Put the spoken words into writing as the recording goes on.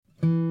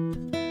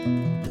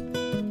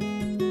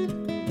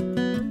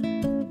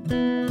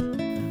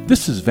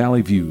This is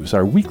Valley Views,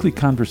 our weekly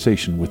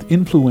conversation with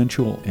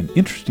influential and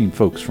interesting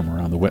folks from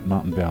around the Wet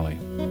Mountain Valley.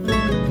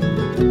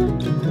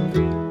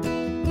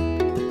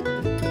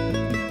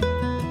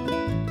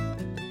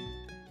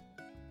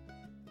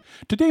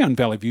 Today on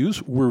Valley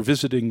Views, we're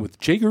visiting with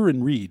Jaeger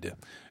and Reid.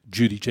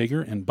 Judy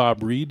Jaeger and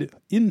Bob Reid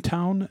in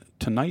town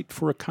tonight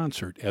for a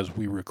concert as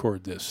we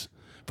record this.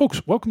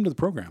 Folks, welcome to the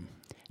program.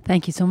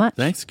 Thank you so much.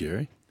 Thanks,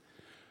 Gary.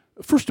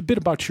 First, a bit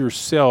about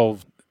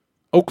yourself.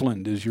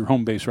 Oakland is your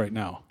home base right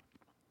now.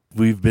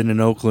 We've been in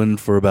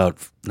Oakland for about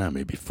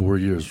maybe 4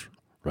 years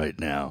right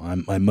now.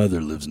 My mother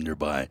lives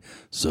nearby,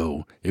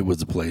 so it was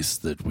a place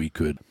that we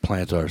could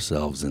plant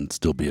ourselves and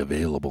still be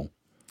available.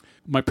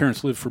 My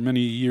parents lived for many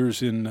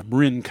years in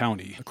Marin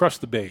County, across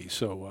the bay,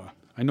 so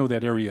I know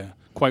that area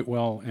quite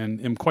well and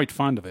am quite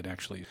fond of it,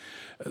 actually.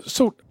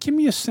 So give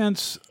me a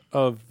sense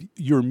of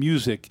your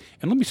music,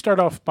 and let me start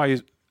off by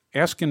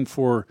asking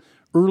for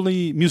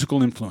early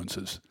musical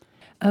influences.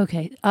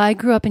 Okay, I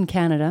grew up in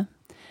Canada,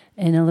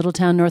 in a little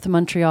town north of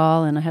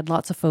Montreal, and I had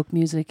lots of folk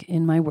music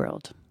in my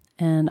world.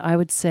 And I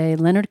would say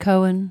Leonard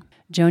Cohen,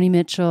 Joni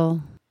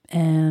Mitchell,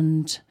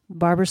 and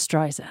Barbra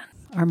Streisand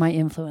are my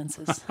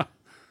influences.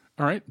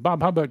 All right.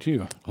 Bob, how about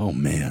you? Oh,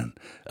 man.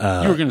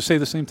 You were going to say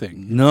the same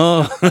thing.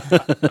 No.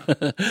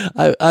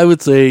 I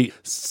would say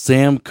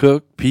Sam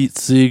Cooke, Pete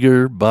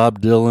Seeger,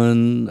 Bob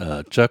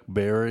Dylan, Chuck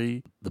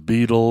Berry, the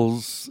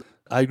Beatles.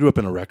 I grew up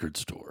in a record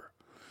store.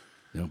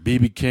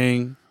 B.B.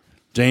 King,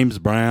 James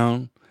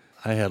Brown.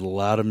 I had a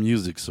lot of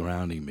music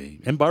surrounding me.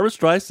 And Barbra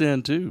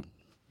Streisand, too.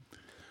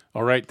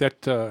 All right.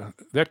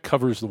 That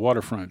covers the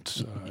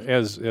waterfront,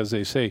 as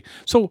they say.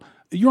 So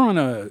you're on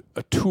a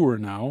tour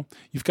now.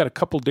 You've got a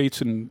couple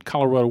dates in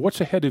Colorado. What's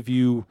ahead of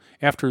you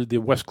after the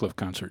Westcliff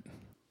concert?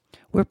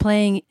 We're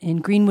playing in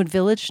Greenwood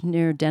Village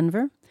near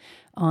Denver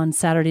on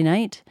Saturday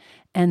night.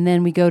 And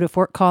then we go to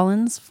Fort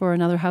Collins for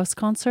another house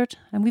concert.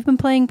 And we've been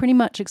playing pretty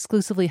much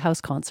exclusively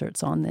house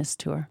concerts on this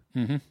tour.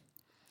 Mm-hmm.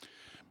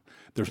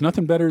 There's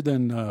nothing better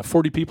than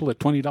 40 people at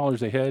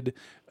 $20 a head.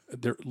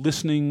 They're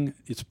listening.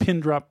 It's pin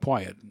drop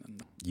quiet.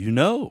 You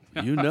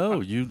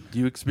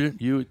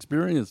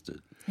experienced it.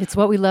 It's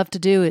what we love to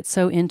do. It's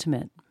so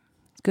intimate.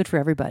 It's good for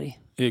everybody.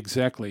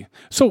 Exactly.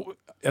 So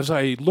as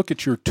I look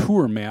at your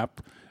tour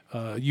map,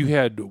 you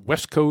had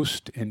West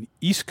Coast and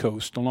East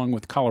Coast along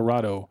with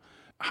Colorado.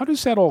 How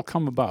does that all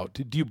come about?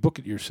 Do you book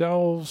it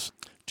yourselves?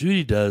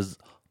 Judy does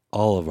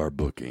all of our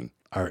booking.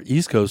 Our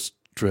East Coast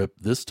trip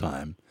this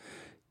time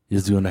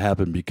is going to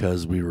happen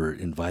because we were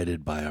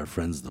invited by our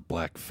friends, the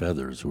Black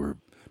Feathers, who are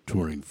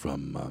touring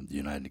from the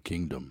United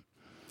Kingdom.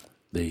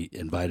 They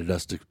invited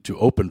us to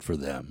open for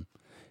them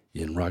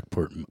in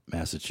Rockport,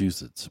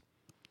 Massachusetts.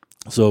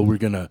 So we're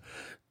going to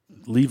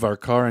leave our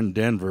car in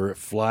Denver,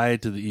 fly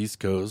to the East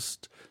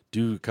Coast,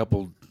 do a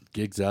couple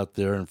gigs out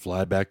there, and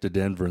fly back to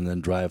Denver, and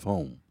then drive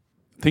home.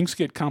 Things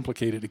get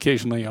complicated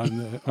occasionally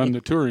on the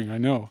touring, I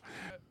know.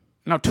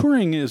 Now,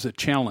 touring is a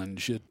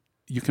challenge.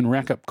 You can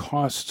rack up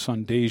costs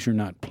on days you're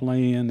not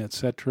playing,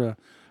 etc.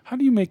 How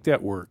do you make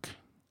that work?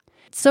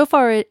 So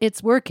far,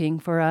 it's working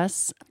for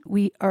us.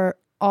 We are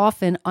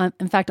often,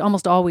 in fact,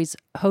 almost always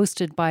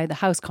hosted by the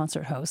house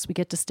concert hosts. We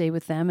get to stay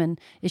with them, and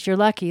if you're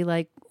lucky,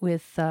 like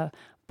with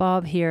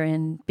Bob here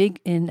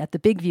at the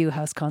Big View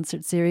House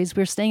Concert Series,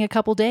 we're staying a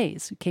couple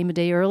days. We came a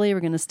day early. We're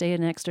going to stay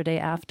an extra day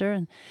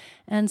after,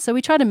 and so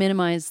we try to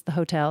minimize the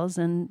hotels.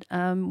 And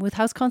with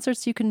house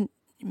concerts, you can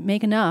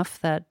make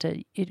enough that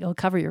it'll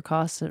cover your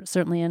costs,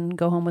 certainly, and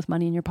go home with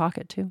money in your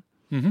pocket, too.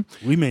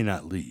 Mm-hmm. We may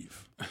not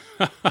leave.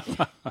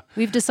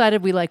 We've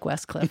decided we like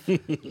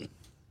Westcliff.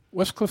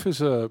 Westcliff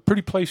is a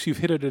pretty place. You've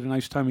hit it at a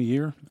nice time of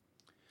year.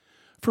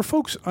 For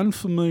folks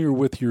unfamiliar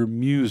with your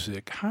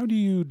music, how do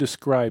you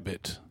describe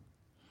it?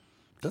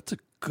 That's a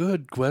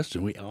good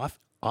question. We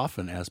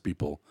often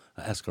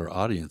ask our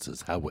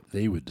audiences what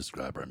they would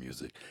describe our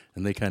music,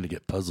 and they kind of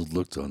get puzzled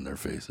looks on their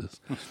faces.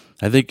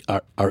 I think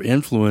our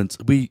influence,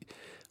 we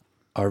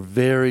are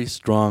very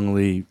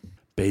strongly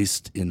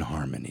based in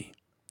harmony.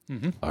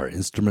 Mm-hmm. Our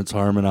instruments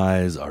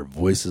harmonize, our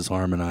voices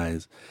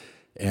harmonize,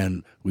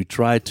 and we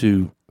try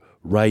to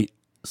write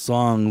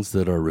songs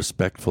that are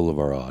respectful of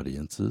our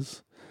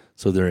audiences.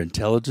 So they're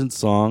intelligent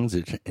songs,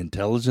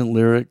 intelligent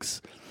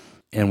lyrics,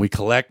 and we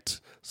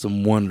collect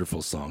some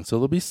wonderful songs. So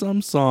there'll be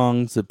some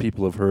songs that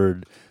people have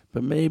heard,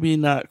 but maybe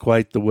not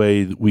quite the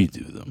way that we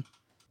do them.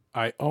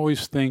 I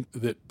always think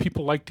that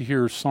people like to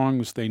hear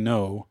songs they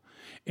know,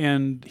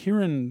 and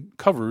hearing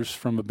covers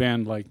from a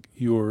band like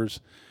yours,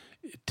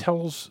 it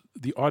tells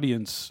the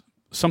audience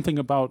something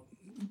about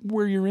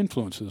where your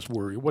influences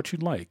were, what you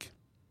like.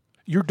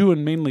 You're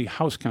doing mainly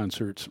house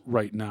concerts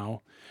right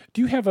now.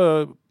 Do you have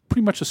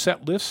pretty much a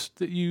set list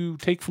that you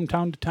take from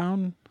town to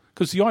town?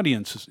 Because the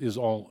audience is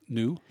all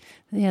new.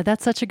 Yeah,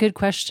 that's such a good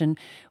question.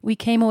 We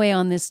came away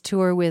on this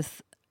tour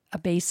with a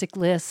basic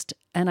list,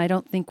 and I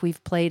don't think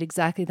we've played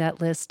exactly that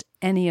list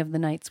any of the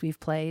nights we've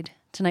played.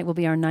 Tonight will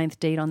be our 9th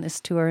date on this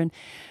tour, and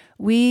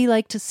we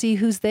like to see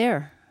who's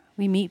there.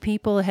 We meet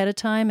people ahead of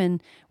time,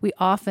 and we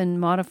often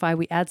modify.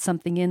 We add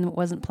something in that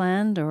wasn't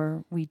planned,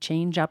 or we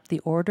change up the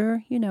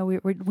order.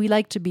 We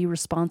like to be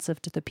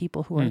responsive to the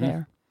people who are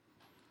there.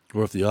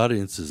 Or if the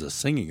audience is a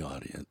singing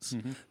audience,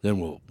 then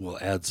we'll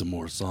add some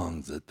more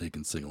songs that they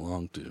can sing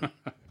along to.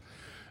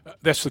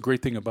 That's the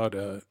great thing about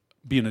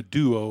being a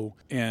duo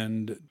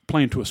and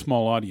playing to a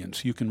small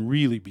audience. You can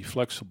really be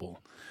flexible.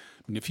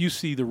 And if you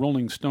see the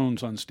Rolling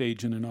Stones on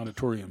stage in an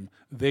auditorium,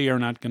 they are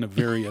not going to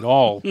vary at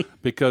all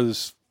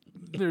because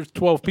there's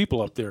 12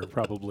 people up there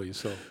probably.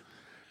 So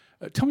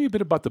tell me a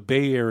bit about the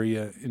Bay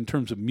Area in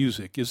terms of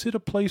music. Is it a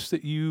place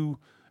that you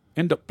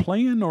end up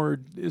playing, or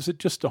is it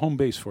just a home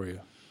base for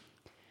you?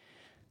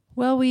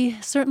 Well, we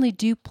certainly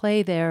do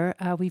play there.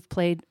 We've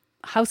played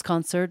house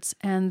concerts,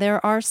 and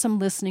there are some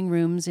listening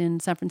rooms in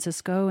San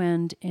Francisco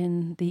and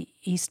in the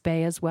East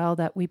Bay as well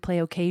that we play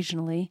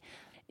occasionally.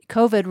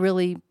 COVID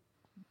really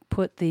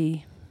put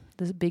the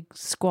big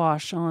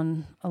squash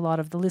on a lot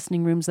of the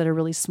listening rooms that are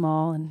really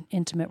small and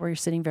intimate, where you're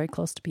sitting very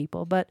close to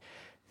people. But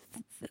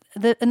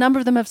a number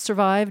of them have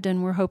survived,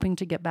 and we're hoping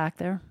to get back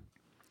there.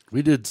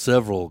 We did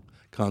several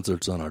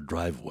concerts on our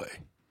driveway.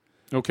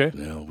 Okay.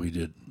 We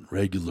did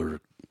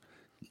regular.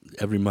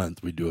 Every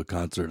month we do a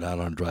concert out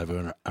on driveway,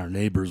 and our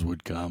neighbors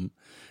would come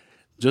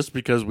just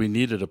because we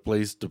needed a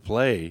place to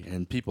play,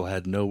 and people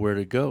had nowhere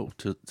to go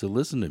to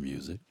listen to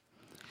music.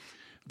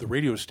 The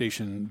radio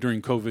station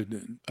during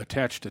COVID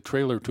attached a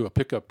trailer to a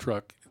pickup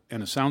truck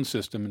and a sound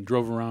system and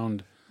drove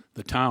around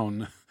the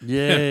town.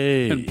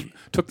 Yay! and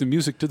took the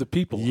music to the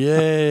people.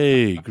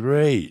 Yay!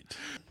 Great.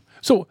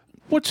 So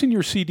what's in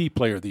your CD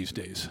player these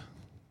days?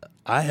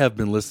 I have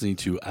been listening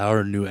to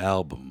our new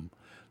album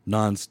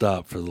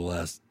nonstop for the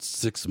last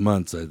 6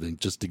 months, I think,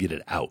 just to get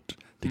it out,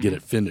 to get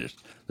it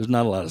finished. There's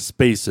not a lot of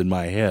space in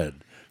my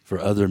head for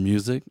other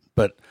music,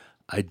 but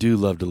I do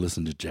love to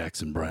listen to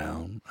Jackson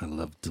Browne. I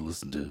love to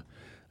listen to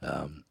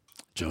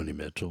Joni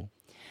Mitchell.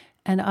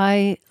 And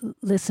I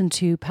listen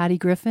to Patty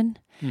Griffin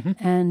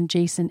and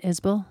Jason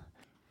Isbell.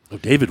 Oh,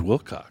 David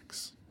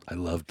Wilcox. I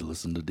love to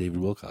listen to David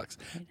Wilcox.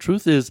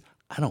 Truth is,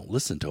 I don't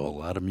listen to a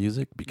lot of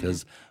music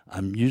because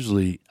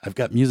I've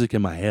got music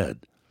in my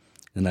head,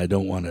 and I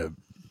don't want to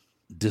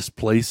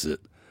displace it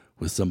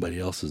with somebody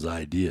else's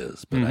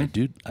ideas. But I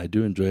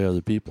do enjoy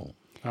other people.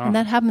 And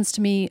that happens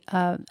to me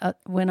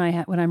when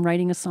I'm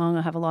writing a song.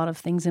 I have a lot of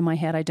things in my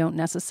head. I don't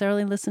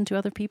necessarily listen to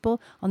other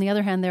people. On the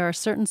other hand, there are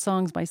certain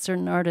songs by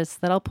certain artists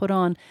that I'll put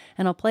on,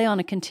 and I'll play on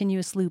a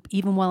continuous loop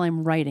even while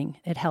I'm writing.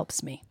 It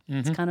helps me.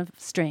 It's kind of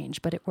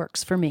strange, but it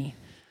works for me.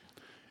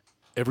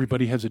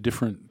 Everybody has a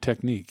different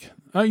technique.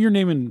 You're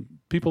naming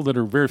people that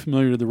are very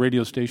familiar to the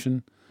radio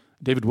station.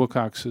 David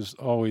Wilcox has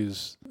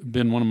always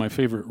been one of my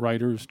favorite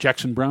writers.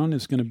 Jackson Browne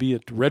is going to be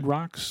at Red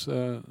Rocks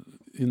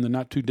in the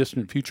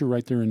not-too-distant future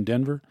right there in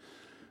Denver.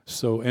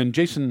 So, and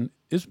Jason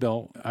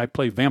Isbell, I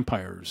play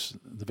Vampires,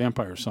 the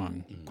Vampire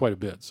song, quite a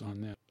bit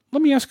on that.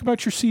 Let me ask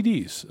about your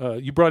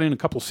CDs. You brought in a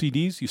couple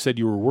CDs. You said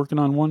you were working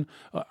on one.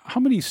 How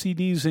many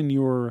CDs in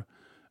your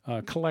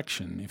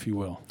collection, if you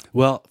will?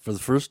 Well, for the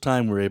first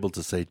time, we're able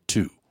to say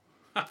 2.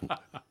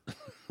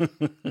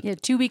 Yeah,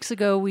 2 weeks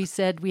ago we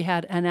said we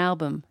had an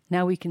album.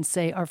 Now we can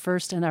say our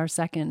first and our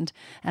second.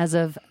 As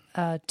of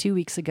 2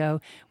 weeks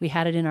ago, we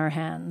had it in our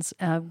hands.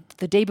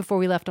 The day before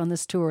we left on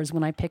this tour is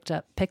when I picked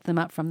them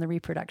up from the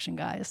reproduction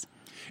guys.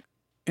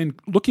 And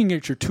looking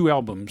at your 2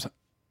 albums,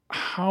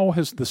 how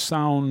has the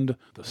sound,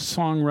 the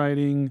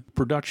songwriting,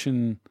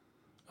 production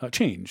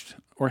changed,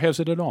 or has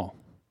it at all?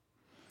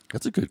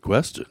 That's a good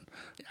question.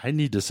 I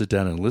need to sit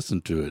down and listen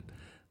to it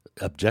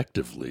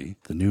objectively,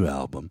 the new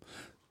album.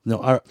 No,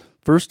 our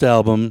first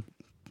album,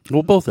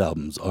 well, both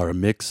albums are a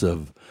mix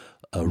of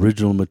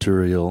original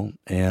material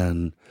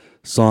and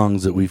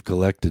songs that we've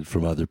collected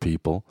from other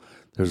people.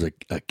 There's a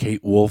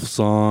Kate Wolf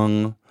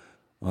song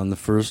on the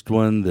first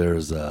one.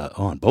 There's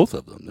on both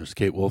of them. There's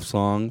Kate Wolf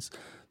songs.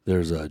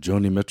 There's a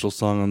Joni Mitchell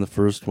song on the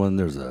first one.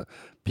 There's a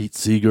Pete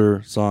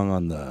Seeger song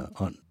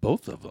on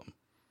both of them.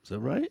 Is that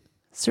right?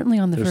 Certainly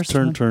on the There's first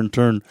Turn, one. Turn,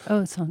 Turn.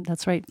 Oh, so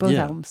that's right. Both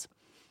albums.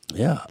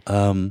 Yeah.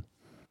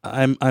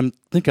 I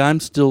think I'm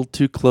still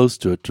too close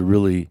to it to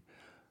really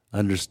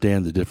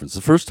understand the difference.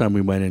 The first time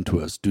we went into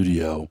a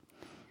studio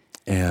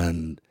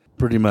and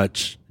pretty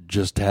much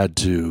just had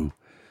to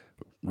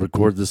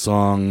record the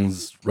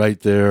songs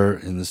right there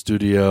in the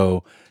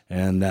studio,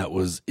 and that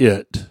was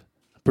it.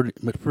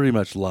 Pretty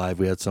much live.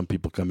 We had some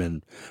people come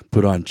in,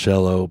 put on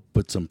cello,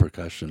 put some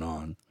percussion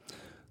on.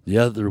 The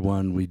other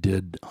one we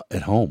did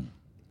at home.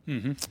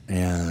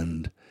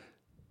 And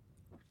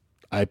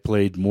I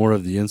played more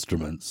of the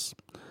instruments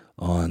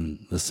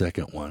on the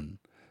second one.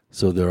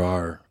 So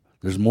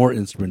there's more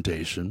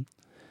instrumentation.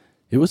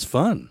 It was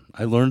fun.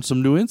 I learned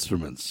some new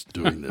instruments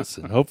doing this,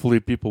 and hopefully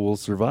people will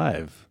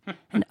survive.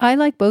 And I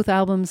like both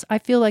albums. I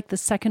feel like the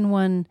second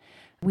one,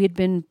 we had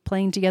been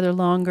playing together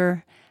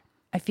longer.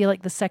 I feel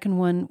like the second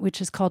one, which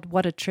is called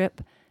What a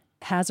Trip,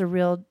 has a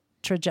real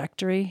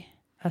trajectory,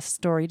 a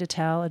story to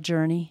tell, a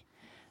journey.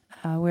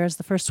 Whereas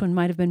the first one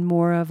might have been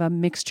more of a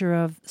mixture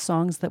of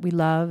songs that we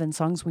love and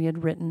songs we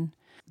had written.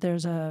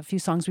 There's a few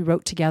songs we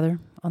wrote together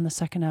on the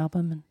second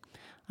album,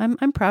 and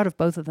I'm proud of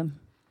both of them.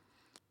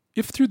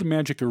 If through the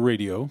magic of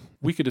radio,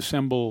 we could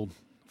assemble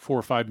 4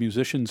 or 5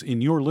 musicians in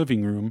your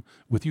living room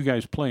with you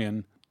guys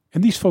playing,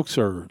 and these folks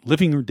are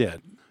living or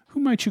dead, who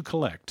might you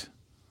collect?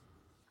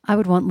 I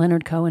would want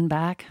Leonard Cohen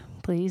back,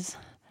 please.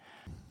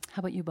 How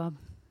about you, Bob?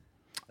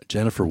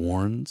 Jennifer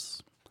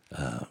Warnes,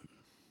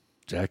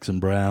 Jackson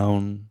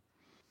Brown.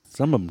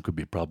 Some of them could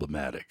be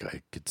problematic.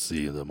 I could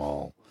see them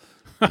all.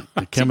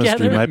 The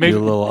chemistry might be a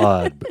little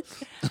odd. But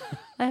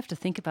I have to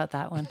think about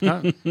that one.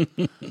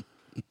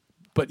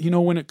 But,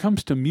 when it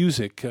comes to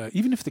music,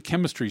 even if the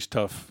chemistry's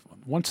tough,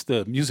 once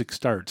the music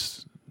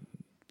starts,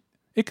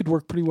 it could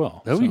work pretty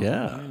well. Oh,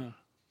 yeah.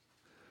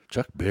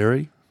 Chuck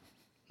Berry.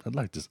 I'd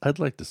like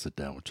to sit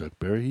down with Chuck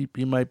Berry.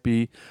 He might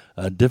be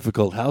a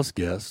difficult house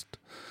guest.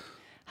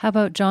 How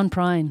about John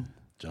Prine?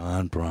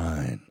 John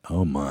Prine.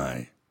 Oh,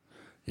 my.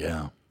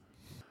 Yeah.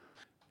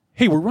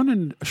 Hey, we're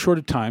running short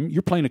of time.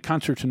 You're playing a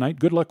concert tonight.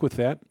 Good luck with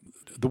that.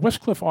 The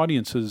Westcliff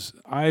audiences,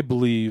 I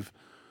believe,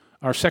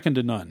 are second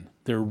to none.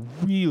 They're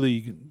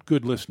really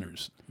good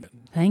listeners.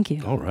 Thank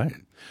you. All right.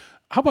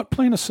 How about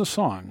playing us a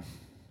song?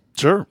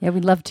 Sure. Yeah,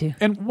 we'd love to.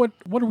 And what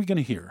are we going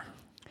to hear?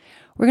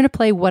 We're going to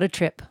play What a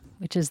Trip,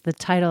 which is the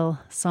title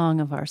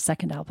song of our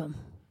second album.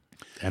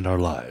 And our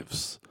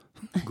lives.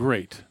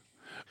 Great.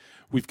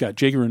 We've got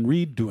Jaeger and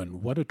Reid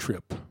doing What a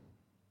Trip.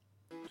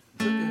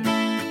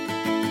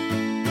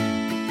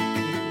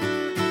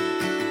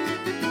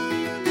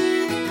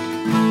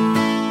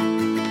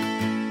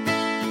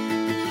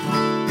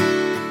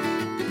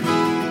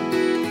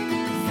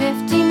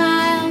 50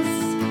 miles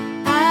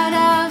out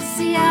of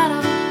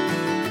Seattle.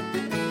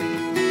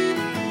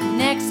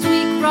 Next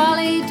week,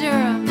 Raleigh,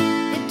 Durham.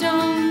 It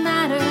don't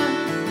matter.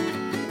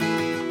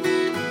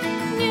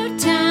 New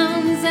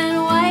towns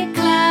and white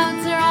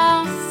clouds are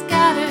all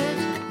scattered.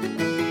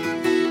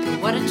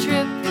 What a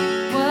trip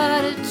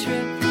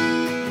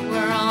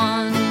we're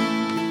on.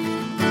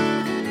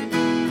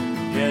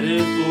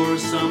 Headed for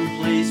some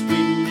place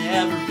we've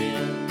never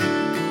been.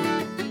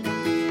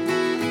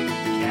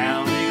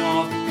 Counting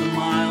off the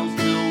miles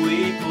till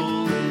we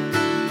pull in.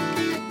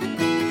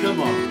 Come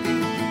on,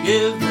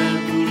 give that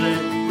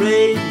roulette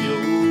radio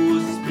a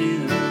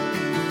spin.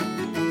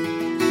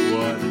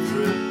 What a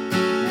trip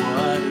we're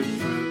on.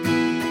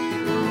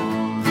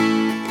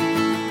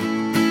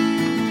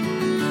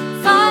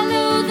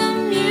 Follow the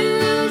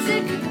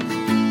music,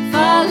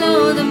 follow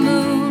the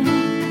moon.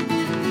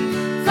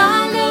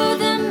 Follow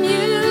the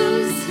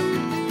muse,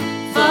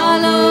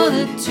 follow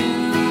the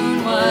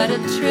tune. What a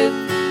trip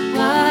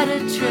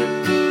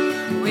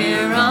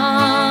we're on.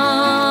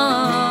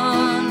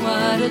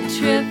 What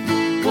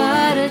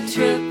a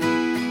trip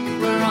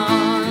we're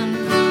on.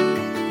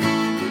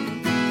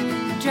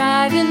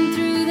 Driving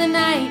through the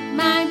night,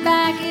 my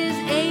back is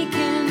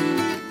aching.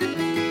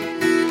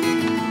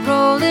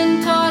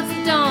 Rolling towards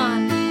the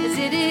dawn as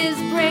it is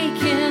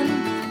breaking.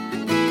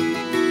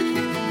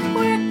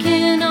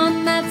 Working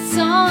on that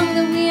song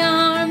that we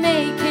are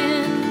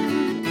making.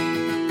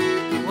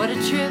 What a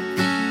trip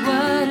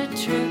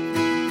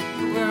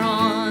we're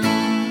on.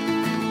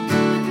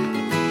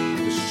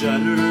 The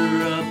shudder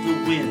of the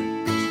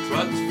wind as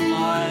trucks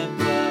fly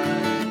by.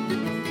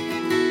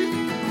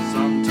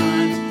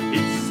 Sometimes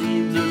it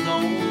seems there's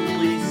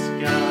only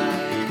sky,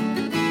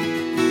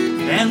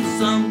 and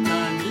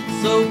sometimes it's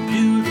so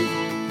beautiful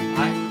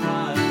I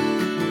cry.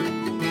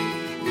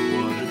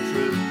 What a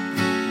trip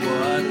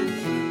we're on.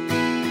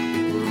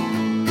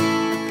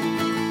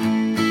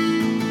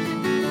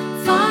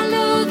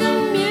 Follow the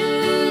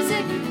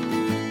music,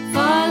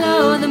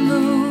 follow the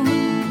moon.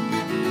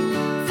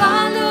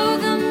 Follow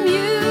the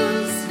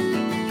muse,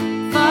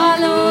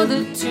 follow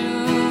the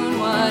tune.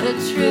 What a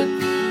trip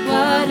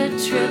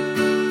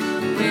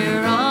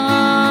we're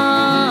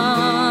on.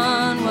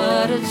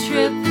 What a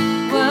trip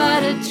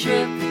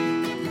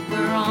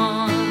we're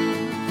on.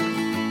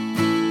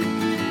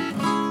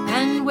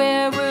 And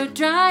where we're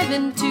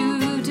driving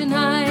to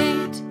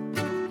tonight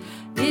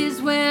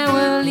is where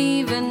we're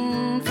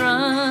leaving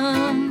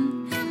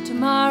from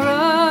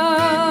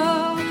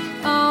tomorrow.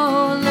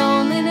 Oh,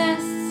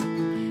 loneliness,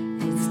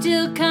 it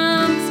still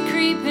comes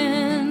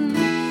creeping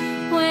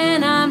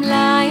when I'm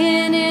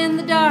lying in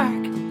the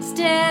dark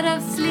instead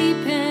of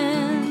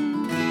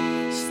sleeping.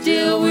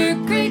 Still we're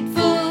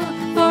grateful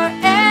for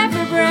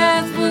every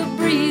breath we're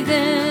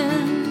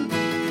breathing.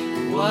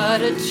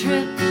 What a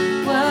trip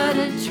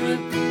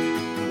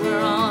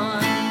we're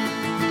on.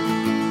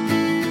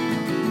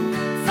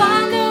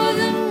 Follow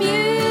the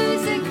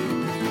music,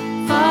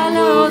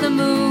 follow the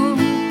moon.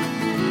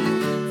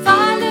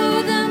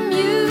 Follow the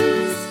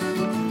muse,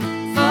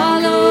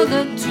 follow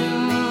the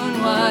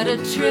tune. What a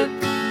trip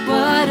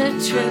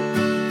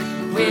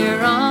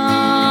we're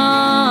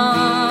on.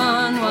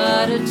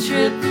 What a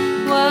trip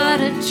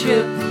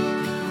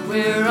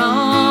we're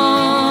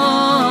on.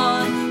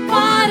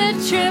 What a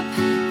trip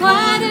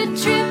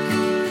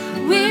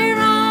we're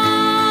on.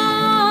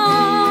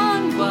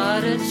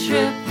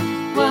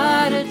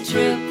 What a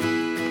trip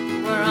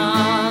we're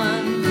on.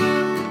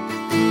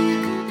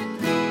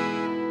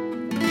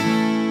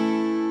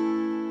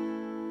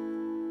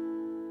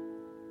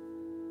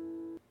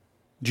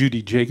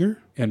 Judy Jaeger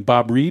and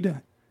Bob Reid,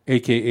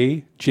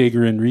 a.k.a.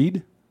 Jaeger and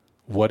Reid,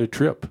 what a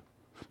trip.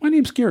 My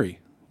name's Gary.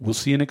 We'll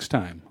see you next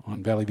time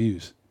on Valley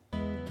Views.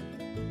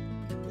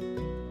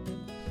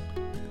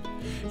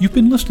 You've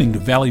been listening to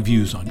Valley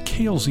Views on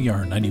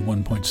KLZR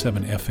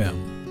 91.7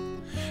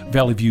 FM.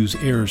 Valley Views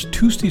airs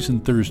Tuesdays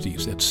and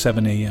Thursdays at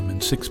 7 a.m.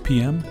 and 6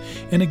 p.m.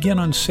 and again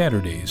on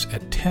Saturdays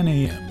at 10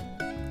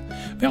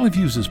 a.m. Valley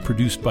Views is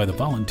produced by the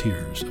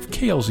volunteers of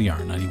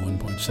KLZR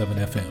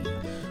 91.7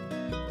 FM.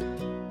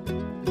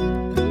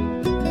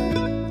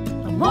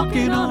 I'm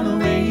walking on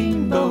a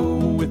rainbow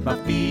with my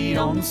feet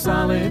on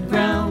solid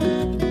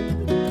ground.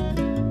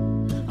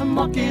 I'm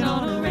walking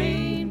on a rainbow.